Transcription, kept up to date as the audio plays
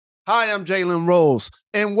Hi, I'm Jalen Rose,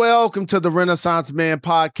 and welcome to the Renaissance Man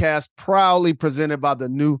podcast, proudly presented by the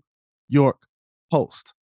New York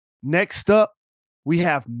Post. Next up, we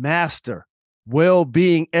have Master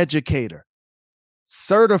Well-Being Educator,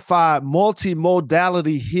 Certified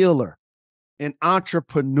Multimodality Healer, and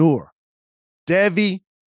Entrepreneur, Devi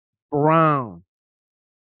Brown.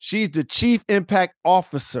 She's the Chief Impact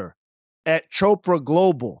Officer at Chopra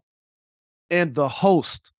Global and the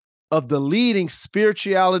host of the leading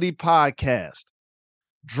spirituality podcast,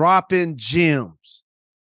 Dropping Gems.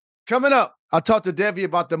 Coming up, I'll talk to Devi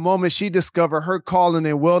about the moment she discovered her calling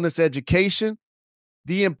in wellness education,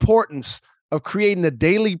 the importance of creating a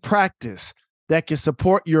daily practice that can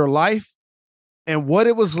support your life, and what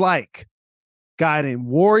it was like guiding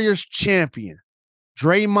Warriors champion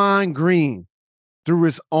Draymond Green through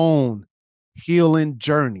his own healing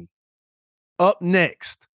journey. Up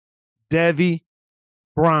next, Devi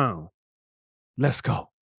Brown. Let's go.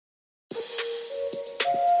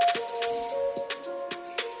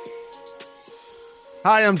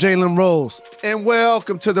 Hi, I'm Jalen Rose, and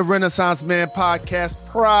welcome to the Renaissance Man podcast,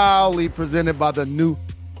 proudly presented by the New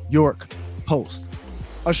York Post,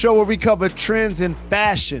 a show where we cover trends in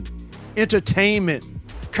fashion, entertainment,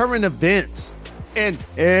 current events, and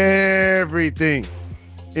everything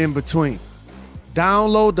in between.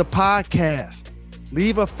 Download the podcast,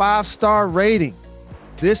 leave a 5-star rating.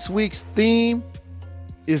 This week's theme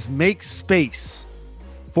is Make Space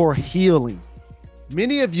for Healing.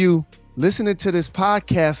 Many of you listening to this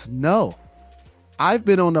podcast know I've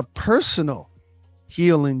been on a personal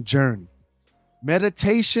healing journey.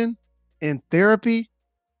 Meditation and therapy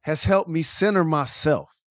has helped me center myself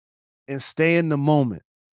and stay in the moment.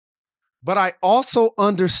 But I also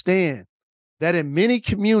understand that in many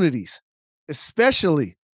communities,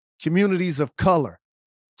 especially communities of color,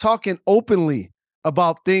 talking openly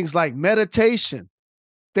about things like meditation,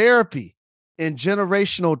 therapy, and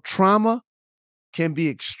generational trauma can be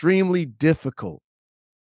extremely difficult.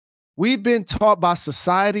 We've been taught by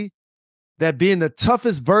society that being the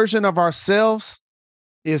toughest version of ourselves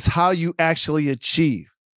is how you actually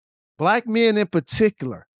achieve. Black men in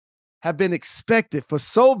particular have been expected for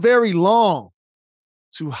so very long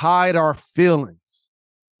to hide our feelings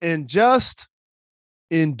and just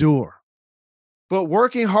endure. But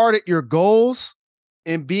working hard at your goals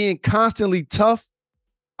and being constantly tough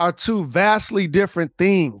are two vastly different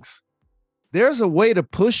things. There's a way to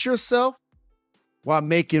push yourself while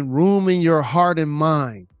making room in your heart and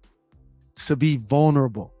mind to be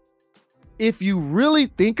vulnerable. If you really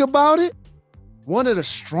think about it, one of the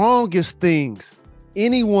strongest things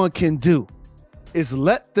anyone can do is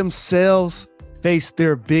let themselves face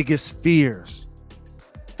their biggest fears.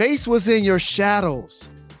 Face what's in your shadows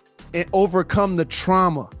and overcome the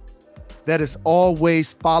trauma that has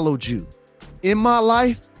always followed you. In my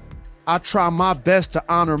life, I try my best to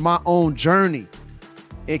honor my own journey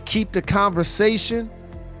and keep the conversation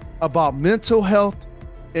about mental health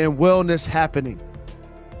and wellness happening,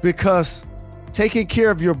 because taking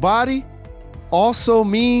care of your body also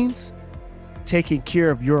means taking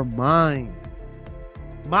care of your mind.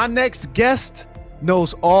 My next guest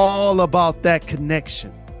knows all about that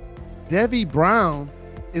connection. Devi Brown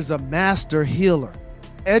is a master healer,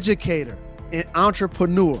 educator, and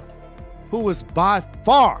entrepreneur who is by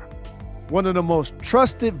far one of the most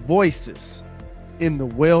trusted voices in the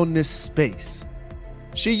wellness space.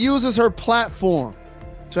 She uses her platform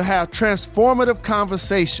to have transformative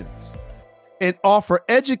conversations and offer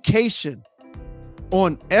education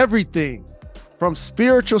on everything from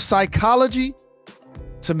spiritual psychology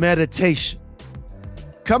to meditation.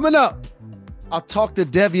 Coming up, I'll talk to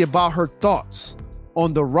Devi about her thoughts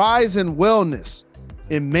on the rise in wellness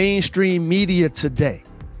in mainstream media today,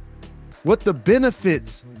 what the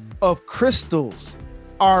benefits of crystals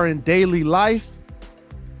are in daily life,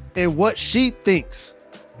 and what she thinks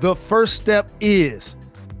the first step is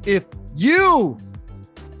if you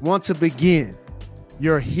want to begin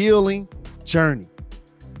your healing journey.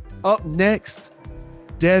 Up next,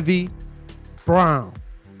 Devi Brown.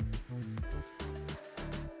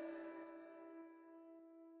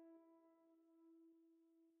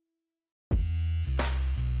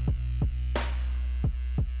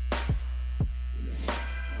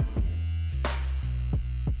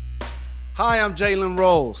 Hi, I'm Jalen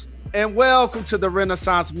Rose, and welcome to the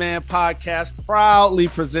Renaissance Man podcast, proudly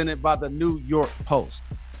presented by the New York Post,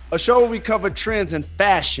 a show where we cover trends in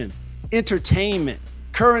fashion, entertainment,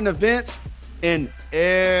 current events, and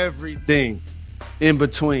everything in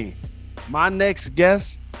between. My next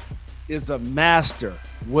guest is a master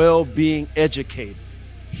well-being educator,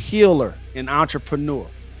 healer, and entrepreneur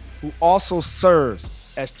who also serves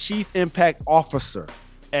as Chief Impact Officer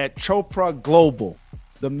at Chopra Global,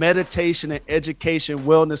 the meditation and education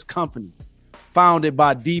wellness company founded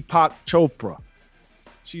by Deepak Chopra.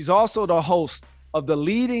 She's also the host of the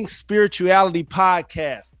leading spirituality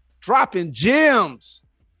podcast, dropping gems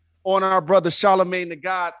on our brother Charlamagne the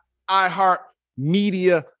God's iHeart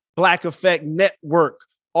Media Black Effect Network.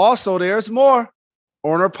 Also, there's more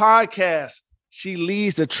on her podcast. She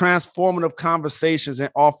leads the transformative conversations and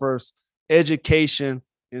offers education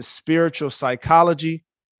in spiritual psychology,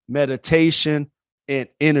 meditation, and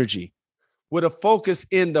energy with a focus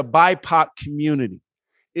in the BIPOC community.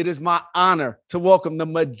 It is my honor to welcome the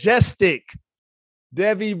majestic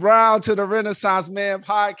Debbie Brown to the Renaissance Man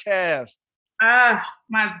podcast.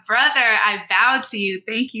 My brother, I bow to you.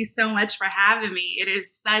 Thank you so much for having me. It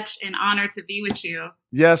is such an honor to be with you.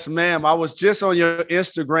 Yes, ma'am. I was just on your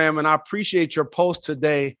Instagram, and I appreciate your post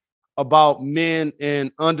today about men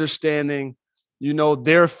and understanding,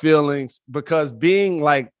 their feelings, because being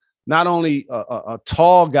like not only a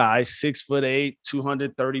tall guy, 6'8",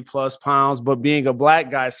 230 plus pounds, but being a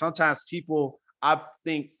Black guy, sometimes people, I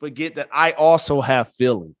think, forget that I also have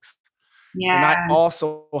feelings. Yeah. And I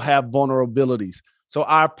also have vulnerabilities. So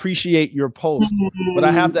I appreciate your post, but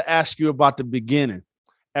I have to ask you about the beginning.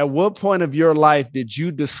 At what point of your life did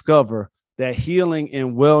you discover that healing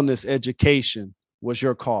and wellness education was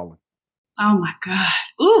your calling? Oh my God.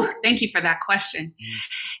 Ooh, thank you for that question.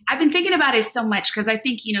 I've been thinking about it so much because I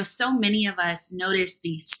think, so many of us notice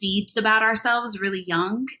these seeds about ourselves really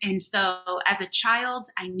young. And so as a child,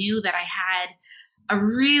 I knew that I had a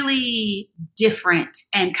really different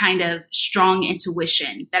and kind of strong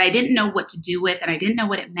intuition that I didn't know what to do with, and I didn't know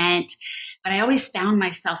what it meant, but I always found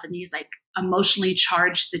myself in these like emotionally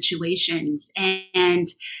charged situations. And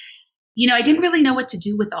I didn't really know what to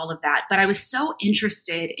do with all of that, but I was so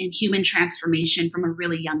interested in human transformation from a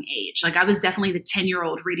really young age. Like I was definitely the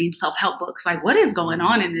 10-year-old reading self-help books. Like, what is going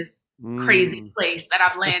on in this crazy place that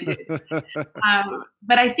I've landed?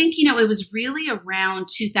 But I think, it was really around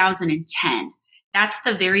 2010. That's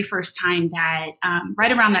the very first time that,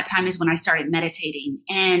 right around that time is when I started meditating.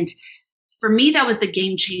 And for me, that was the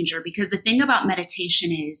game changer, because the thing about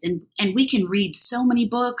meditation is, and we can read so many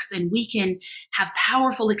books and we can have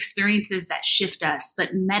powerful experiences that shift us,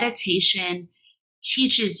 but meditation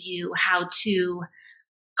teaches you how to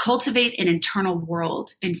cultivate an internal world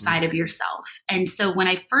inside of yourself. And so when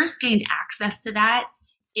I first gained access to that,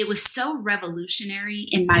 it was so revolutionary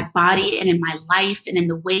in my body and in my life and in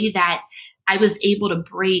the way that I was able to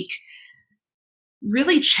break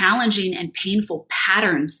really challenging and painful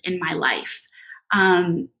patterns in my life.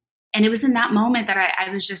 And it was in that moment that I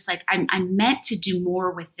was just like, I'm meant to do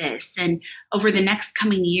more with this. And over the next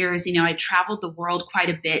coming years, I traveled the world quite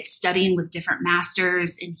a bit, studying with different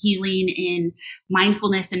masters in healing, in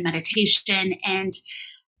mindfulness and meditation. And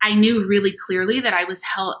I knew really clearly that I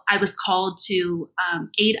was called to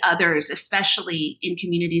aid others, especially in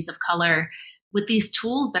communities of color, with these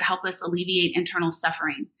tools that help us alleviate internal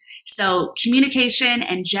suffering. So communication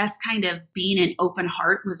and just kind of being an open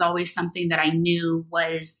heart was always something that I knew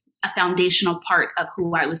was a foundational part of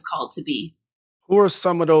who I was called to be. Who are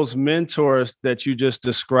some of those mentors that you just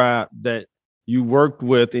described that you worked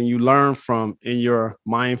with and you learned from in your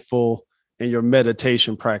mindful and your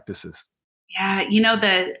meditation practices? Yeah,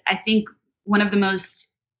 I think one of the most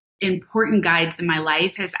important guides in my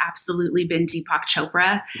life has absolutely been Deepak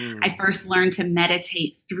Chopra. I first learned to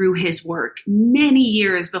meditate through his work many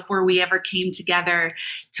years before we ever came together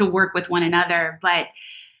to work with one another. But,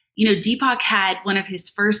 Deepak had one of his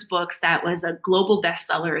first books that was a global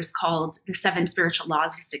bestseller, is called The 7 Spiritual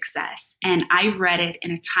Laws of Success. And I read it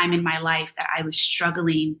in a time in my life that I was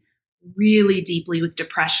struggling really deeply with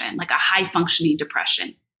depression, like a high functioning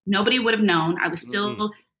depression. Nobody would have known. I was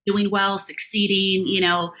still doing well, succeeding,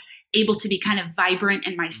 able to be kind of vibrant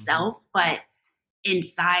in myself. But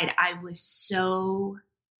inside, I was so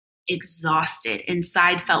exhausted.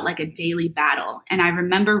 Inside felt like a daily battle. And I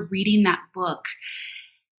remember reading that book,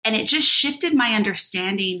 and it just shifted my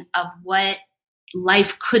understanding of what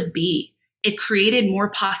life could be. It created more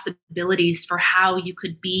possibilities for how you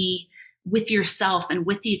could be with yourself and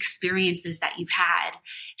with the experiences that you've had.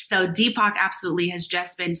 So Deepak absolutely has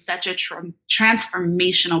just been such a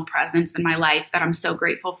transformational presence in my life that I'm so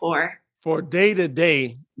grateful for. For day to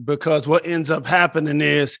day, because what ends up happening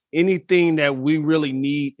is anything that we really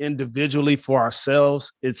need individually for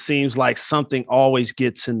ourselves, it seems like something always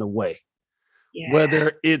gets in the way. Yeah.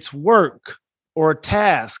 Whether it's work or a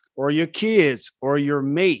task or your kids or your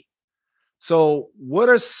mate. So what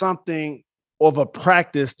are something of a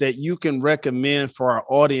practice that you can recommend for our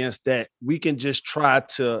audience that we can just try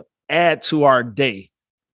to add to our day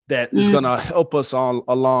that is going to help us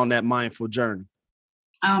along that mindful journey?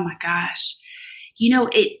 Oh my gosh.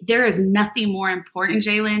 There is nothing more important,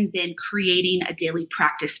 Jalen, than creating a daily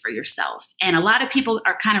practice for yourself. And a lot of people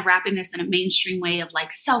are kind of wrapping this in a mainstream way of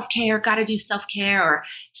like self-care, got to do self-care or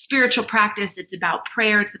spiritual practice. It's about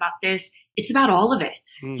prayer. It's about this. It's about all of it.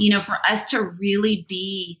 For us to really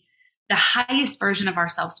be the highest version of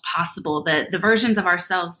ourselves possible, the versions of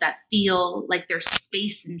ourselves that feel like there's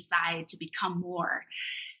space inside to become more.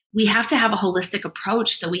 We have to have a holistic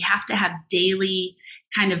approach. So we have to have daily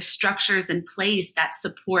kind of structures in place that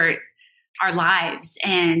support our lives.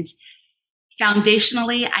 And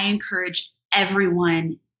foundationally, I encourage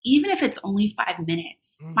everyone, even if it's only 5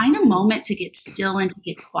 minutes, find a moment to get still and to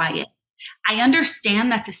get quiet. I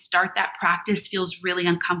understand that to start that practice feels really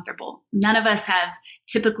uncomfortable. None of us have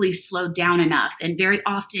typically slowed down enough. And very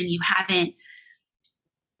often you haven't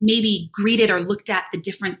maybe greeted or looked at the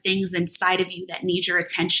different things inside of you that need your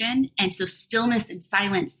attention. And so stillness and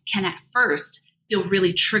silence can at first feel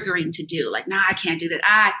really triggering to do. Like, nah, I can't do that.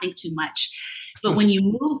 I think too much. But when you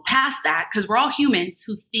move past that, because we're all humans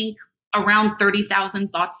who think around 30,000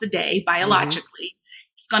 thoughts a day biologically,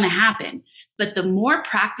 it's going to happen. But the more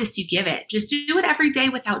practice you give it, just do it every day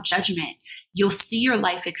without judgment, you'll see your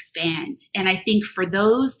life expand. And I think for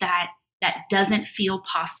those that doesn't feel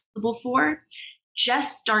possible for,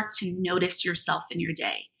 just start to notice yourself in your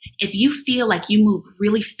day. If you feel like you move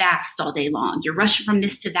really fast all day long, you're rushing from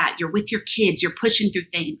this to that, you're with your kids, you're pushing through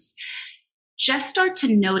things, just start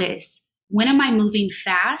to notice, when am I moving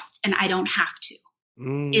fast and I don't have to?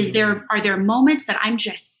 Are there moments that I'm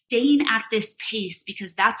just staying at this pace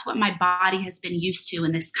because that's what my body has been used to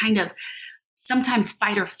in this kind of sometimes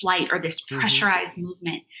fight or flight or this pressurized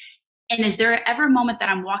movement? And is there ever a moment that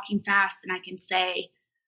I'm walking fast and I can say,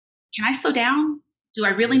 can I slow down? Do I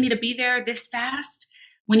really need to be there this fast?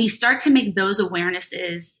 When you start to make those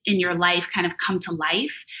awarenesses in your life kind of come to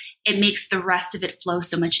life, it makes the rest of it flow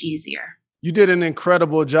so much easier. You did an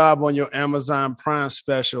incredible job on your Amazon Prime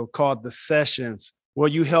special called The Sessions, where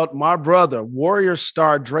you helped my brother, Warrior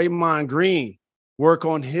star Draymond Green, work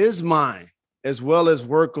on his mind as well as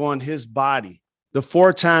work on his body. The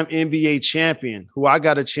 4-time NBA champion, who I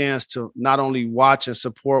got a chance to not only watch and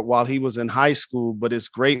support while he was in high school, but it's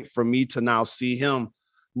great for me to now see him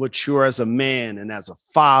mature as a man and as a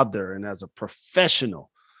father and as a professional.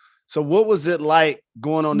 So what was it like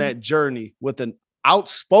going on that journey with an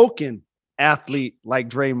outspoken athlete like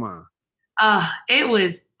Draymond? It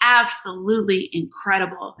was absolutely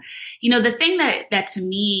incredible. The thing that to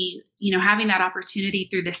me, having that opportunity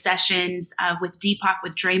through the sessions with Deepak,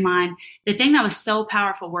 with Draymond, the thing that was so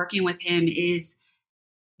powerful working with him is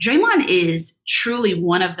Draymond is truly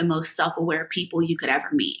one of the most self-aware people you could ever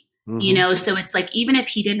meet. So it's like, even if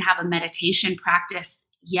he didn't have a meditation practice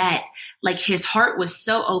yet, like his heart was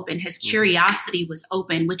so open, his curiosity was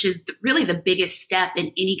open, which is really the biggest step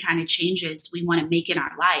in any kind of changes we want to make in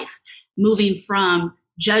our life, moving from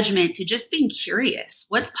judgment to just being curious.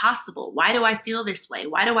 What's possible? Why do I feel this way?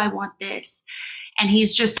 Why do I want this? And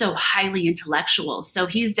he's just so highly intellectual. So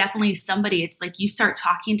he's definitely somebody, it's like you start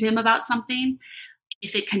talking to him about something,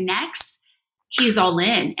 if it connects, he's all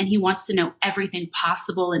in and he wants to know everything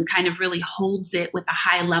possible and kind of really holds it with a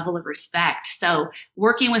high level of respect. So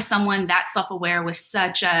working with someone that self-aware was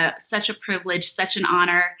such a privilege, such an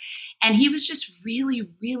honor. And he was just really,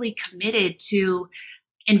 really committed to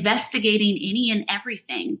investigating any and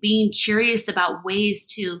everything, being curious about ways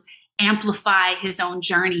to amplify his own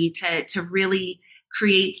journey to really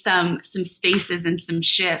create some spaces and some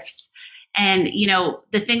shifts. And,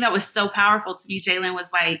 the thing that was so powerful to me, Jalen,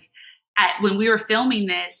 was like, when we were filming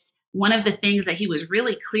this, one of the things that he was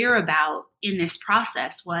really clear about in this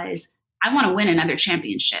process was, I want to win another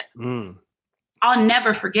championship. I'll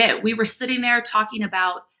never forget. We were sitting there talking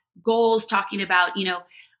about goals, talking about,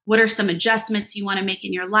 what are some adjustments you want to make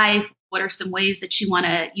in your life? What are some ways that you want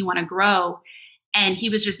to grow? And he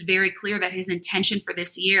was just very clear that his intention for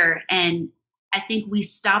this year, and I think we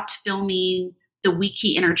stopped filming the week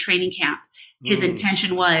he entered training camp. His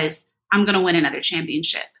intention was, I'm going to win another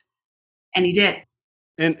championship. And he did.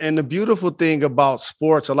 And the beautiful thing about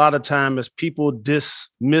sports, a lot of times is people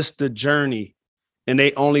dismiss the journey and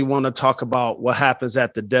they only want to talk about what happens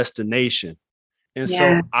at the destination. And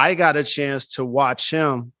so I got a chance to watch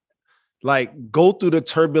him like go through the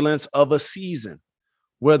turbulence of a season,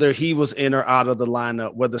 whether he was in or out of the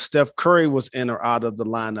lineup, whether Steph Curry was in or out of the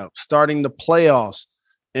lineup, starting the playoffs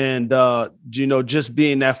and, just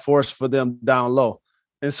being that force for them down low.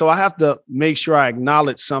 And so I have to make sure I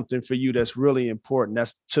acknowledge something for you that's really important.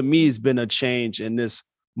 That's, to me, has been a change in this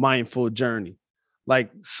mindful journey.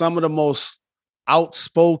 Like some of the most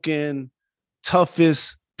outspoken,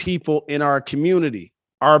 toughest people in our community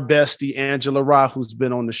our bestie, Angela Rye, who's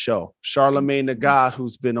been on the show, Charlamagne the God,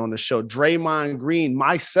 who's been on the show, Draymond Green,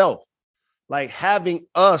 myself, like having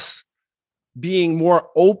us being more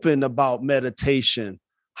open about meditation.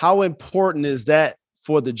 How important is that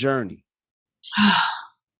for the journey?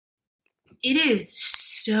 It is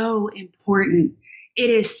so important. It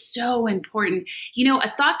is so important. You know,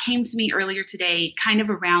 a thought came to me earlier today kind of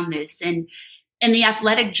around this. And in the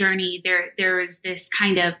athletic journey, there is this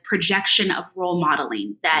kind of projection of role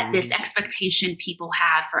modeling, that this expectation people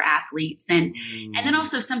have for athletes. And then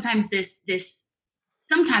also sometimes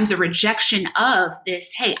sometimes a rejection of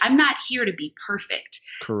this, hey, I'm not here to be perfect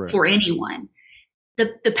for anyone.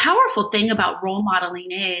 The powerful thing about role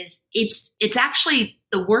modeling is it's actually,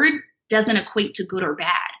 the word doesn't equate to good or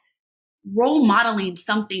bad. Role modeling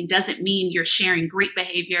something doesn't mean you're sharing great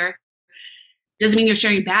behavior, doesn't mean you're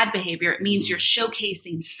sharing bad behavior. It means you're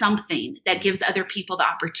showcasing something that gives other people the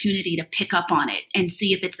opportunity to pick up on it and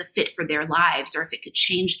see if it's a fit for their lives or if it could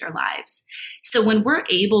change their lives. So when we're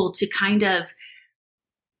able to kind of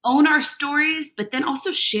own our stories, but then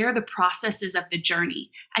also share the processes of the journey.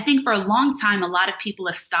 I think for a long time, a lot of people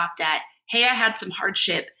have stopped at, hey, I had some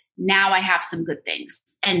hardship. Now I have some good things.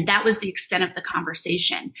 And that was the extent of the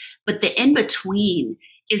conversation. But the in between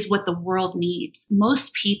is what the world needs.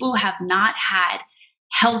 Most people have not had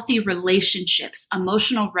healthy relationships,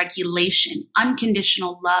 emotional regulation,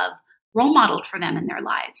 unconditional love role modeled for them in their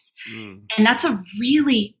lives. And that's a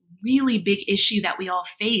really, really big issue that we all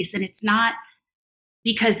face. And it's not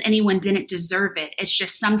because anyone didn't deserve it. It's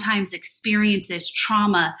just sometimes experiences,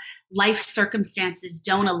 trauma, life circumstances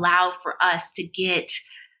don't allow for us to get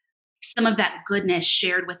some of that goodness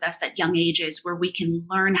shared with us at young ages, where we can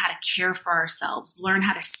learn how to care for ourselves, learn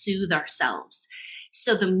how to soothe ourselves.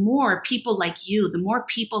 So the more people like you, the more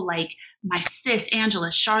people like my sis, Angela,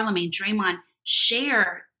 Charlamagne, Draymond,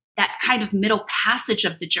 share that kind of middle passage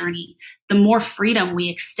of the journey, the more freedom we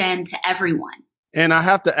extend to everyone. And I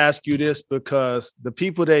have to ask you this, because the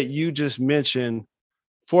people that you just mentioned,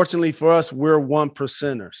 fortunately for us, we're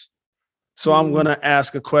 1%ers. So I'm going to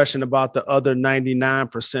ask a question about the other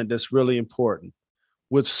 99% that's really important.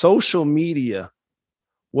 With social media,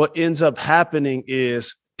 what ends up happening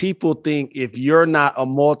is people think if you're not a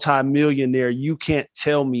multimillionaire, you can't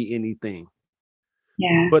tell me anything.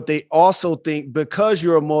 Yeah. But they also think because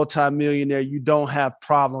you're a multimillionaire, you don't have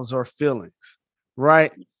problems or feelings,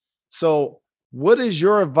 right? So what is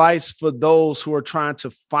your advice for those who are trying to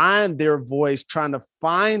find their voice, trying to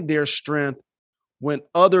find their strength, when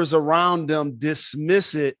others around them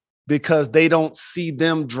dismiss it because they don't see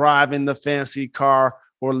them driving the fancy car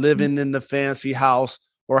or living in the fancy house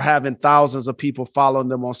or having thousands of people following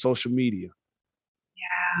them on social media?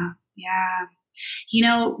 Yeah. You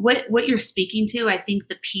know, what you're speaking to, I think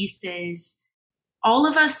the piece is all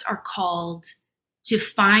of us are called to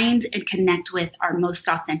find and connect with our most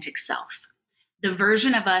authentic self, the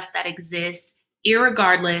version of us that exists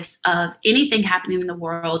irregardless of anything happening in the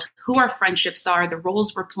world, who our friendships are, the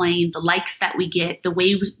roles we're playing, the likes that we get, the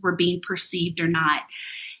way we're being perceived or not.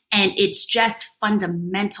 And it's just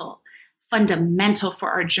fundamental for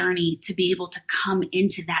our journey to be able to come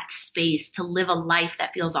into that space, to live a life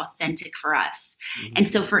that feels authentic for us. And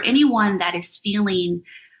so for anyone that is feeling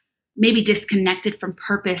maybe disconnected from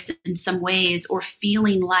purpose in some ways, or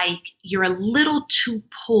feeling like you're a little too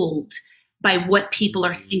pulled by what people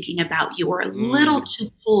are thinking about you, or a little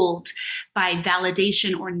too pulled by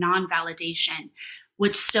validation or non-validation.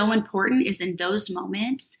 What's so important is in those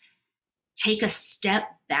moments, take a step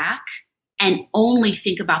back and only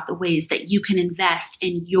think about the ways that you can invest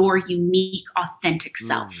in your unique, authentic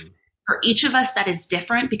self. For each of us, that is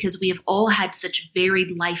different, because we have all had such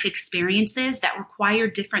varied life experiences that require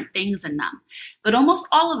different things in them. But almost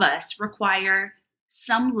all of us require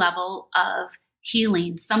some level of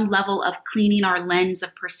healing, some level of cleaning our lens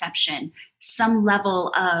of perception, some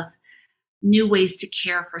level of new ways to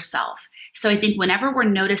care for self. So I think whenever we're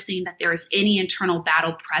noticing that there is any internal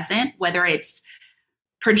battle present, whether it's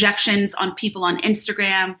projections on people on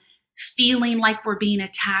Instagram, feeling like we're being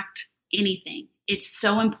attacked, anything, it's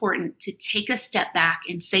so important to take a step back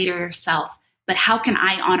and say to yourself, but how can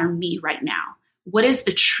I honor me right now? What is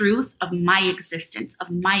the truth of my existence, of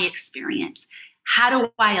my experience? How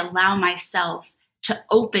do I allow myself to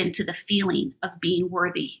open to the feeling of being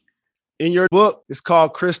worthy? In your book, it's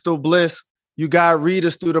called Crystal Bliss. You guide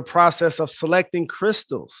readers through the process of selecting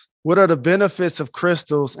crystals. What are the benefits of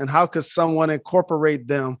crystals, and how could someone incorporate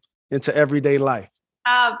them into everyday life?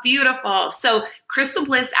 Beautiful. So Crystal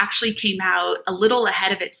Bliss actually came out a little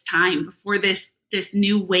ahead of its time, before this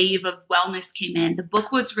new wave of wellness came in. The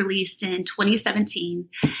book was released in 2017,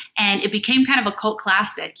 and it became kind of a cult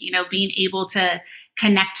classic, you know, being able to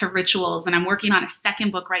connect to rituals. And I'm working on a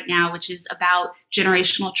second book right now, which is about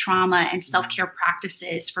generational trauma and self-care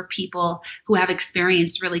practices for people who have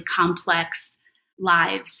experienced really complex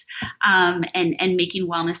lives, and making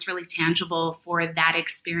wellness really tangible for that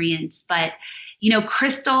experience. But,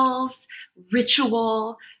 crystals,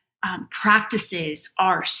 ritual, practices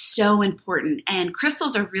are so important. And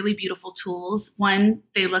crystals are really beautiful tools. One,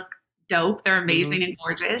 they look dope. They're amazing and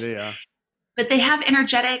gorgeous. Yeah. But they have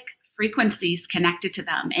energetic frequencies connected to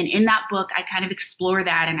them. And in that book, I kind of explore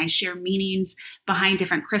that, and I share meanings behind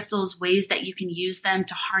different crystals, ways that you can use them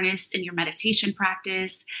to harness in your meditation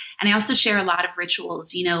practice. And I also share a lot of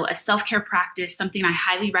rituals, a self-care practice, something I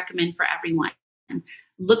highly recommend for everyone.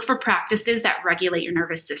 Look for practices that regulate your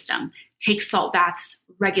nervous system. Take salt baths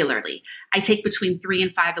regularly. I take between 3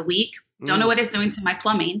 and 5 a week. Don't know what it's doing to my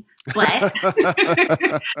plumbing, but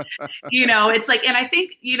it's like, and I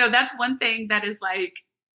think, that's one thing that is like,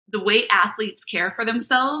 the way athletes care for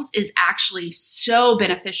themselves is actually so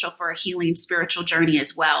beneficial for a healing spiritual journey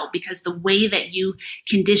as well, because the way that you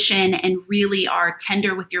condition and really are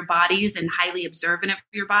tender with your bodies and highly observant of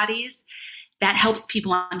your bodies, that helps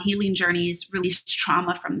people on healing journeys release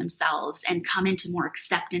trauma from themselves and come into more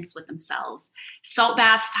acceptance with themselves. Salt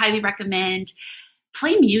baths, highly recommend.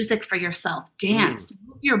 Play music for yourself, dance,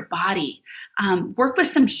 move your body, work with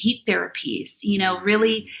some heat therapies.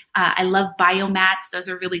 Really, I love biomats. Those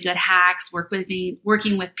are really good hacks.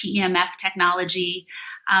 Working with PEMF technology,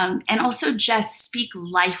 and also just speak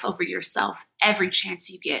life over yourself every chance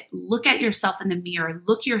you get. Look at yourself in the mirror,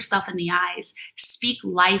 look yourself in the eyes, speak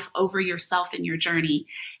life over yourself in your journey.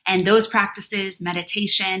 And those practices,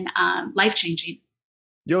 meditation, life-changing.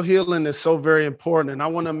 Your healing is so very important. And I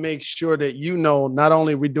want to make sure that not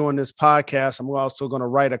only we're doing this podcast, I'm also going to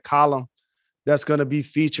write a column that's going to be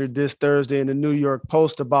featured this Thursday in the New York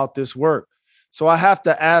Post about this work. So I have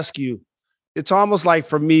to ask you, it's almost like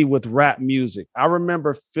for me with rap music. I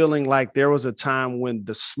remember feeling like there was a time when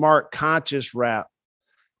the smart conscious rap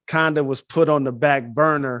kind of was put on the back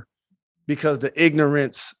burner because the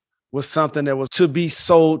ignorance was something that was to be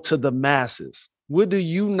sold to the masses. What do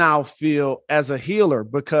you now feel as a healer?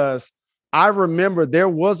 Because I remember there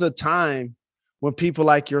was a time when people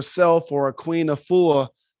like yourself or a Queen Afua,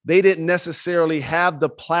 they didn't necessarily have the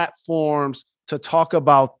platforms to talk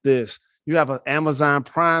about this. You have an Amazon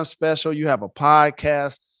Prime special, you have a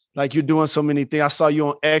podcast, like you're doing so many things. I saw you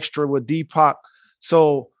on Extra with Deepak.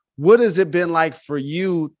 So what has it been like for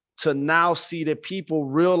you to now see that people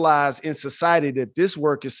realize in society that this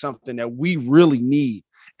work is something that we really need?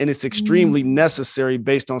 And it's extremely necessary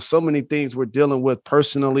based on so many things we're dealing with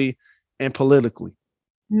personally and politically.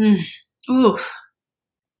 Ooh.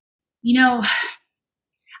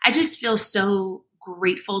 I just feel so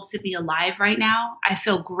grateful to be alive right now. I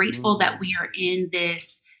feel grateful that we are in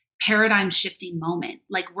this paradigm shifting moment.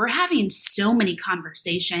 Like, we're having so many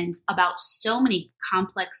conversations about so many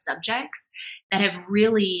complex subjects that have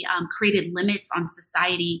really created limits on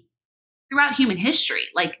society throughout human history.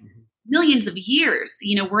 Like, millions of years,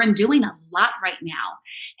 we're undoing a lot right now.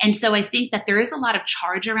 And so I think that there is a lot of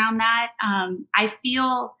charge around that. I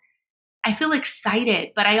feel excited,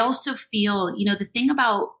 but I also feel, the thing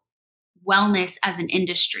about wellness as an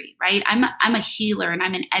industry, right? I'm a healer and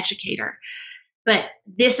I'm an educator, but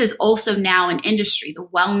this is also now an industry. The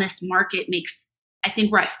wellness market I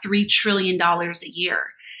think we're at $3 trillion a year.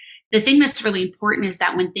 The thing that's really important is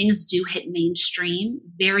that when things do hit mainstream,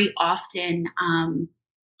 very often,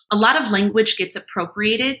 a lot of language gets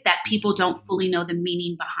appropriated that people don't fully know the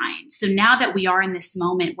meaning behind. So now that we are in this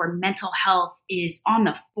moment where mental health is on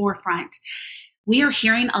the forefront, we are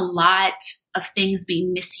hearing a lot of things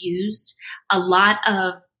being misused, a lot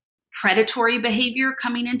of predatory behavior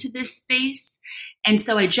coming into this space. And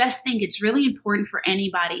so I just think it's really important for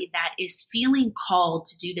anybody that is feeling called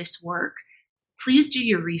to do this work. Please do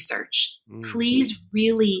your research. Please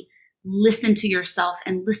really listen to yourself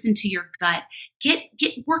and listen to your gut. Get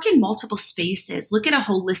work in multiple spaces. Look at a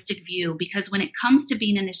holistic view, because when it comes to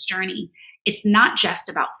being in this journey, it's not just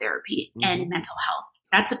about therapy and mental health.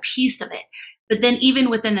 That's a piece of it. But then even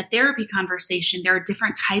within the therapy conversation, there are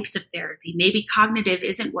different types of therapy. Maybe cognitive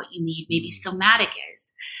isn't what you need. Maybe somatic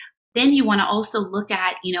is. Then you want to also look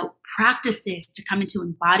at, practices to come into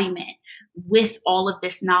embodiment with all of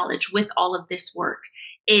this knowledge, with all of this work.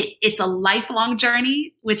 It's a lifelong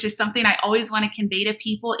journey, which is something I always want to convey to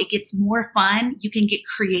people. It gets more fun. You can get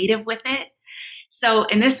creative with it. So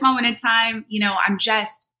in this moment in time,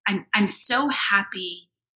 I'm so happy.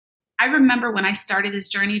 I remember when I started this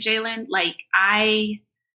journey, Jalen,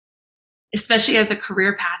 especially as a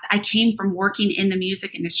career path, I came from working in the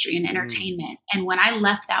music industry and entertainment. And when I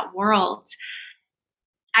left that world,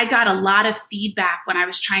 I got a lot of feedback when I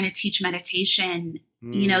was trying to teach meditation,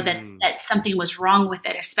 that something was wrong with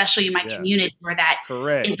it, especially in my community, where that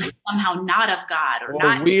it was somehow not of God or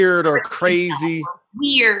not weird or crazy or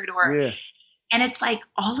weird and it's like,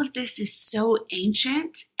 all of this is so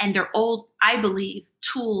ancient, and they're old, I believe,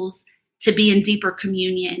 tools to be in deeper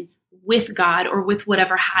communion with God or with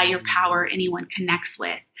whatever higher power anyone connects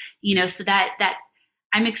with, so that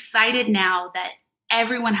I'm excited now that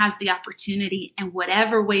everyone has the opportunity, in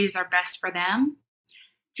whatever ways are best for them,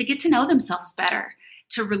 to get to know themselves better,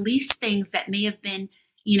 to release things that may have been,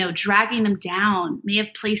 dragging them down, may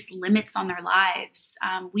have placed limits on their lives.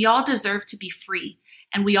 We all deserve to be free,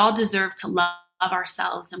 and we all deserve to love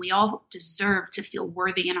ourselves, and we all deserve to feel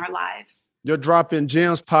worthy in our lives. Your Dropping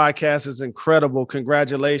Gems podcast is incredible.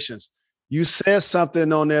 Congratulations. You said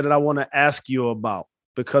something on there that I want to ask you about,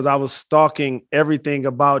 because I was stalking everything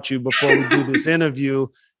about you before we do this interview,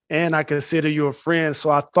 and I consider you a friend. So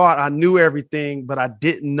I thought I knew everything, but I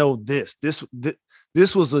didn't know this.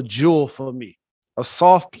 This was a jewel for me, a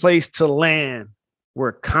soft place to land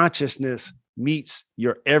where consciousness meets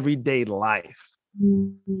your everyday life.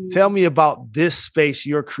 Mm-hmm. Tell me about this space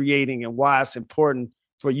you're creating and why it's important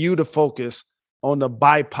for you to focus on the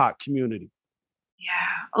BIPOC community.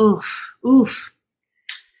 Yeah. Oof.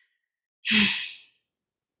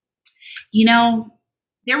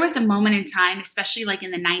 There was a moment in time, especially like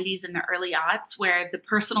in the 90s and the early aughts, where the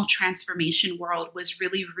personal transformation world was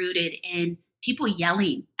really rooted in people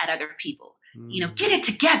yelling at other people. Get it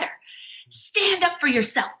together, stand up for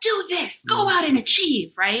yourself, do this, go out and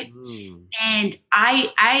achieve, right? And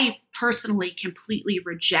I personally completely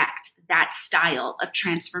reject that style of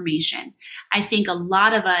transformation. I think a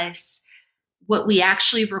lot of us, what we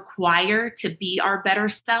actually require to be our better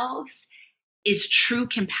selves is true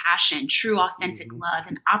compassion, true authentic love,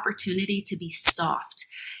 and opportunity to be soft.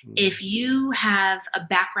 If you have a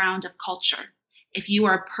background of culture, if you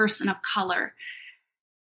are a person of color,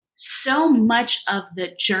 so much of the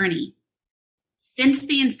journey since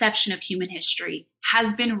the inception of human history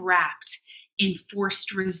has been wrapped in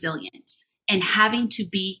forced resilience and having to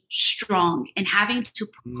be strong and having to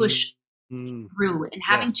push through and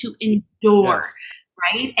having to endure.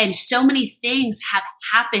 Right? And so many things have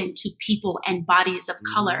happened to people and bodies of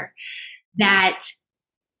color that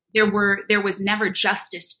there was never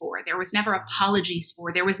justice for, there was never apologies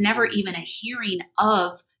for, there was never even a hearing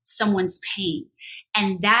of someone's pain.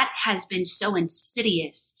 And that has been so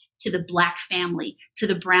insidious to the Black family, to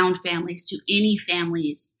the brown families, to any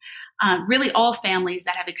families, really all families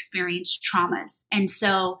that have experienced traumas. And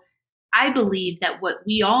so I believe that what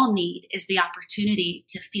we all need is the opportunity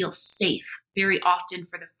to feel safe very often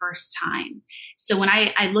for the first time. So when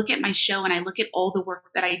I look at my show and I look at all the work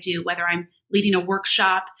that I do, whether I'm leading a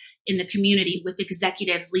workshop in the community with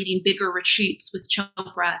executives, leading bigger retreats with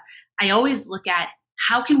Chopra, I always look at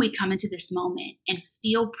how can we come into this moment and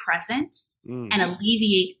feel presence and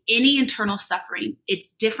alleviate any internal suffering.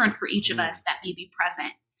 It's different for each of us that may be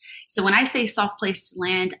present. So when I say soft place to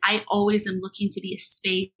land, I always am looking to be a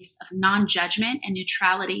space of non-judgment and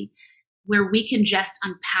neutrality, where we can just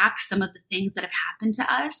unpack some of the things that have happened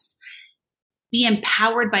to us, be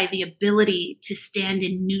empowered by the ability to stand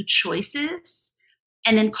in new choices,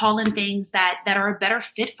 and then call in things that are a better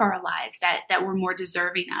fit for our lives, that we're more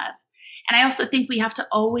deserving of. And I also think we have to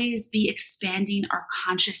always be expanding our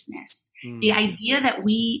consciousness. The idea that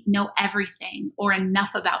we know everything or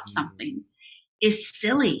enough about something is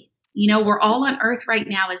silly. We're all on earth right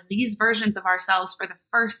now as these versions of ourselves for the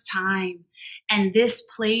first time. And this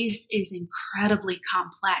place is incredibly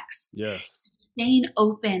complex. Yes. So staying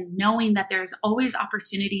open, knowing that there's always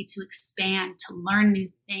opportunity to expand, to learn new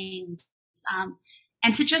things,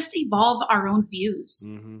 and to just evolve our own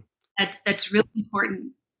views. That's really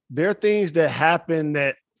important. There are things that happen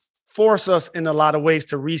that force us in a lot of ways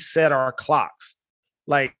to reset our clocks.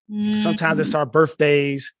 Like sometimes it's our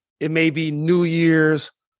birthdays. It may be New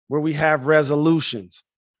Year's, where we have resolutions.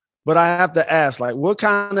 But I have to ask, what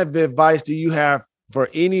kind of advice do you have for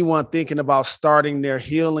anyone thinking about starting their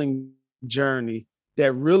healing journey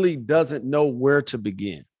that really doesn't know where to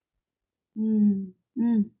begin?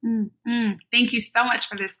 Thank you so much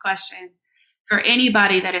for this question. For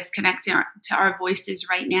anybody that is connecting to our voices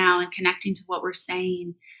right now and connecting to what we're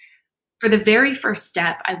saying, for the very first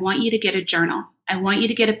step, I want you to get a journal. I want you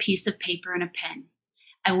to get a piece of paper and a pen.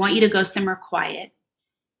 I want you to go somewhere quiet.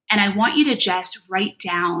 And I want you to just write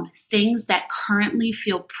down things that currently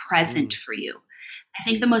feel present for you. I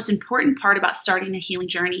think the most important part about starting a healing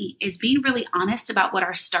journey is being really honest about what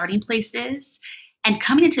our starting place is and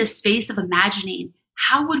coming into a space of imagining,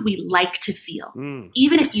 how would we like to feel?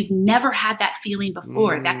 Even if you've never had that feeling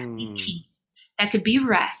before, that could be peace, That could be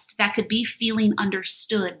rest. That could be feeling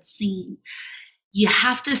understood, seen. You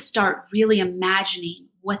have to start really imagining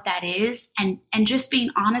what that is and just being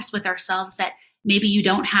honest with ourselves that maybe you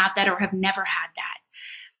don't have that or have never had that.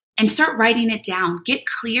 And start writing it down. Get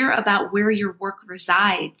clear about where your work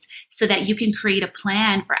resides so that you can create a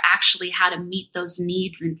plan for actually how to meet those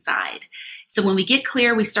needs inside. So when we get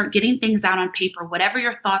clear, we start getting things out on paper, whatever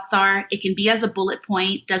your thoughts are. It can be as a bullet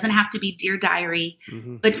point, doesn't have to be Dear Diary,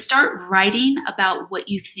 but start writing about what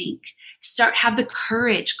you think. Have the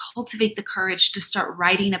courage, cultivate the courage to start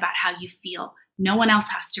writing about how you feel. No one else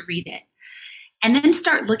has to read it. And then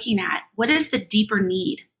start looking at what is the deeper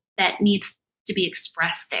need that needs to be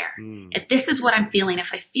expressed there. If this is what I'm feeling,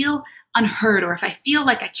 if I feel unheard, or if I feel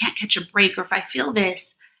like I can't catch a break, or if I feel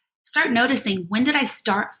this, start noticing, when did I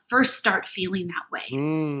first start feeling that way?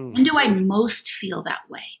 When do I most feel that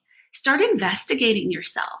way? Start investigating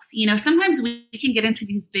yourself. Sometimes we can get into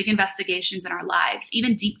these big investigations in our lives,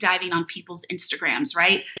 even deep diving on people's Instagrams,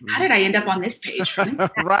 right? How did I end up on this page?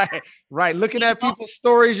 Right. Looking at people's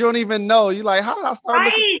stories you don't even know. You're like, how did I start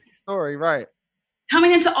looking at this story? Right.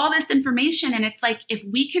 Coming into all this information. And it's like, if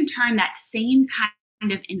we can turn that same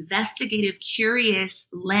kind of investigative, curious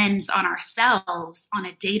lens on ourselves on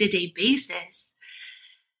a day-to-day basis,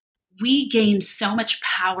 we gain so much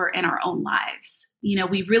power in our own lives.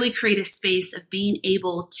 We really create a space of being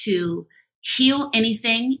able to heal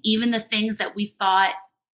anything, even the things that we thought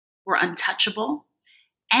were untouchable,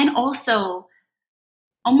 and also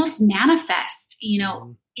almost manifest,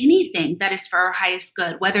 anything that is for our highest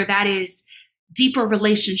good, whether that is deeper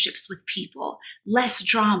relationships with people, less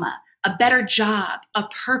drama, a better job, a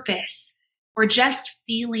purpose, or just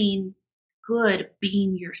feeling good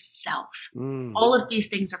being yourself. All of these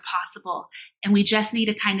things are possible. And we just need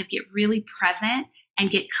to kind of get really present and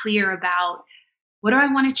get clear about, what do I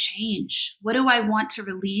want to change? What do I want to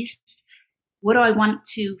release? What do I want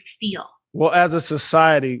to feel? Well, as a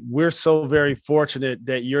society, we're so very fortunate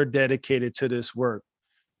that you're dedicated to this work.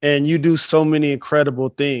 And you do so many incredible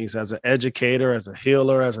things as an educator, as a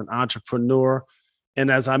healer, as an entrepreneur. And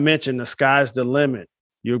as I mentioned, the sky's the limit.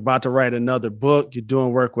 You're about to write another book. You're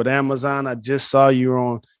doing work with Amazon. I just saw you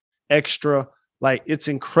on Extra. Like, it's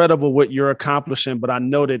incredible what you're accomplishing, but I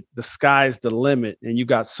know that the sky's the limit and you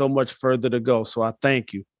got so much further to go. So I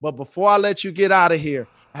thank you. But before I let you get out of here,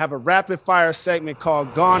 I have a rapid fire segment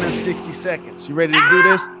called Gone in 60 Seconds. You ready to do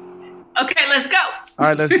this? Okay, let's go. All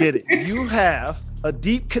right, let's get it. You have a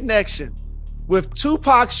deep connection with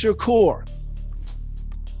Tupac Shakur.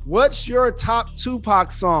 What's your top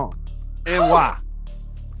Tupac song and why?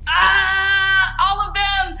 All of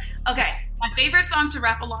them. Okay, my favorite song to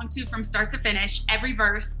rap along to from start to finish, every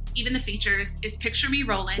verse, even the features, is Picture Me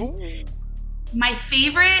Rolling. Ooh. My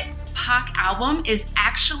favorite Pac album is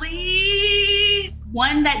actually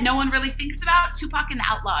one that no one really thinks about. Tupac and the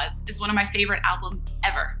Outlaws is one of my favorite albums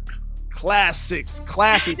ever. Classics.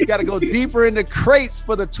 You got to go deeper in the crates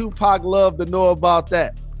for the Tupac love to know about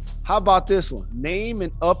that. How about this one? Name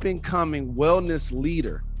an up-and-coming wellness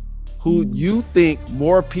leader who you think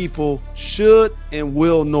more people should and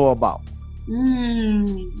will know about.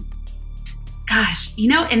 Gosh,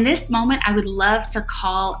 in this moment, I would love to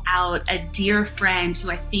call out a dear friend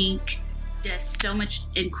who I think does so much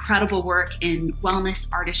incredible work in wellness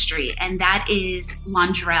artistry, and that is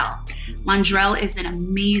Londrell. Londrell is an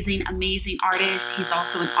amazing, amazing artist. He's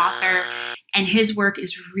also an author, and his work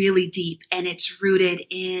is really deep, and it's rooted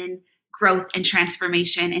in growth and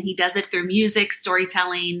transformation, and he does it through music,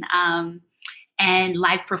 storytelling, and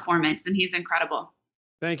live performance, and he's incredible.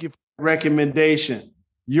 Thank you for the recommendation.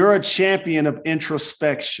 You're a champion of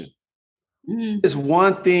introspection. It's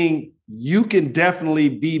one thing you can definitely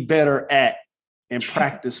be better at and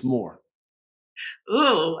practice more.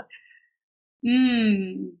 Ooh.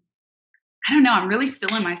 I don't know. I'm really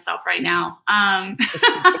feeling myself right now.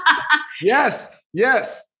 Yes.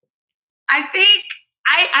 I think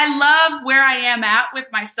I love where I am at with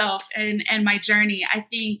myself and my journey. I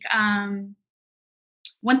think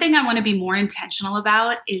one thing I want to be more intentional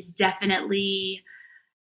about is definitely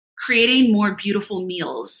creating more beautiful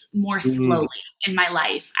meals more slowly in my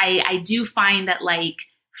life. I do find that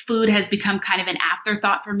food has become kind of an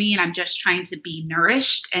afterthought for me, and I'm just trying to be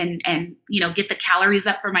nourished and get the calories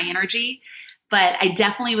up for my energy. But I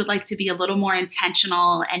definitely would like to be a little more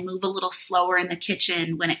intentional and move a little slower in the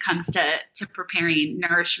kitchen when it comes to preparing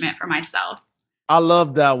nourishment for myself. I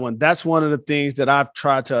love that one. That's one of the things that I've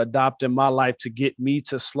tried to adopt in my life to get me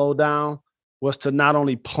to slow down, was to not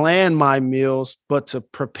only plan my meals, but to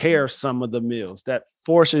prepare some of the meals. That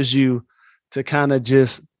forces you to kind of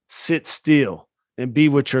just sit still and be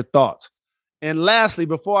with your thoughts. And lastly,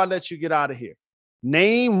 before I let you get out of here,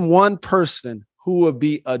 name one person who would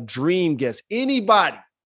be a dream guest? Anybody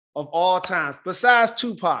of all times, besides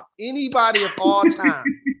Tupac, anybody of all time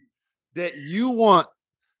that you want?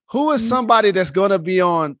 Who is somebody that's going to be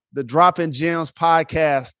on the Dropping Gems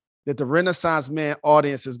podcast that the Renaissance Man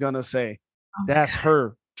audience is going to say, that's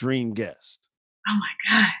her dream guest? Oh my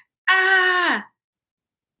God.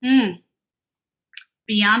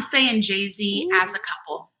 Beyonce and Jay-Z as a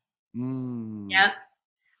couple. Yep.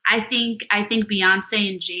 I think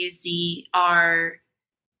Beyonce and Jay-Z are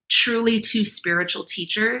truly two spiritual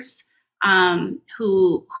teachers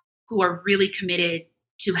who are really committed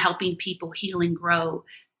to helping people heal and grow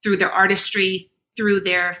through their artistry, through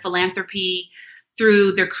their philanthropy,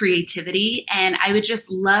 through their creativity. And I would just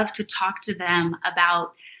love to talk to them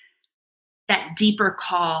about that deeper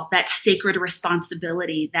call, that sacred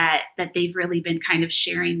responsibility that they've really been kind of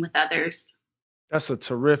sharing with others. That's a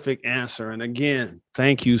terrific answer. And again,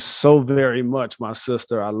 thank you so very much, my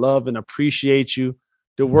sister. I love and appreciate you.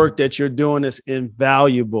 The work that you're doing is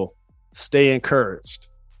invaluable. Stay encouraged.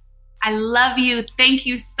 I love you. Thank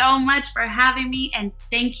you so much for having me. And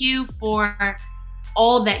thank you for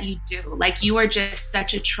all that you do. Like, you are just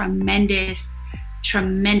such a tremendous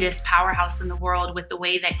powerhouse in the world with the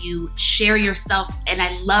way that you share yourself. And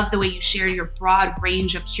I love the way you share your broad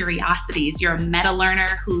range of curiosities. You're a meta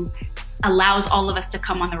learner who allows all of us to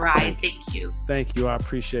come on the ride. Thank you. Thank you. I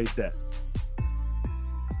appreciate that.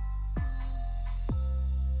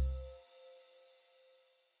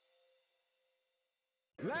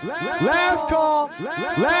 Last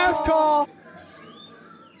call.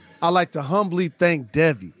 I'd like to humbly thank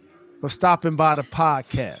Devi for stopping by the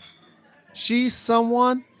podcast. She's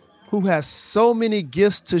someone who has so many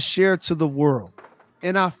gifts to share to the world.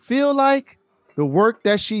 And I feel like the work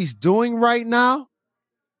that she's doing right now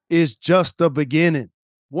is just the beginning.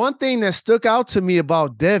 One thing that stuck out to me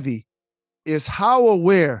about Devi is how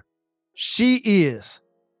aware she is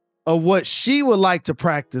of what she would like to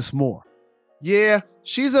practice more. Yeah,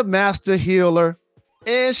 she's a master healer,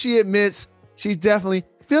 and she admits she's definitely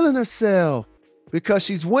feeling herself because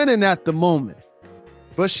she's winning at the moment.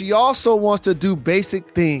 But she also wants to do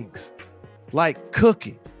basic things like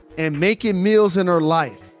cooking and making meals in her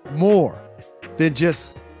life more than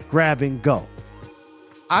just grab and go.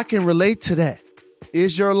 I can relate to that.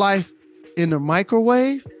 Is your life in the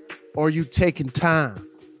microwave, or are you taking time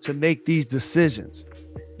to make these decisions,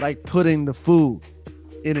 like putting the food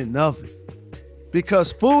in an oven?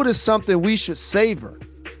 Because food is something we should savor,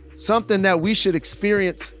 something that we should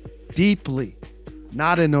experience deeply,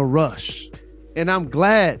 not in a rush. And I'm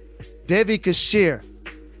glad Devi could share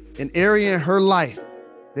an area in her life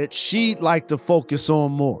that she'd like to focus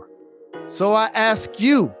on more. So I ask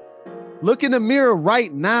you, look in the mirror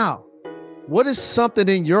right now. What is something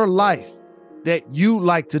in your life that you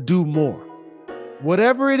like to do more?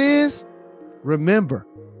 Whatever it is, remember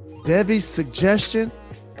Devi's suggestion.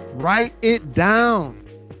 Write it down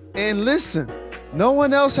and listen. No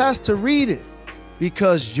one else has to read it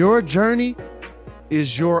because your journey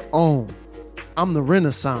is your own. I'm the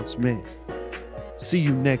Renaissance Man. See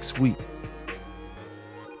you next week.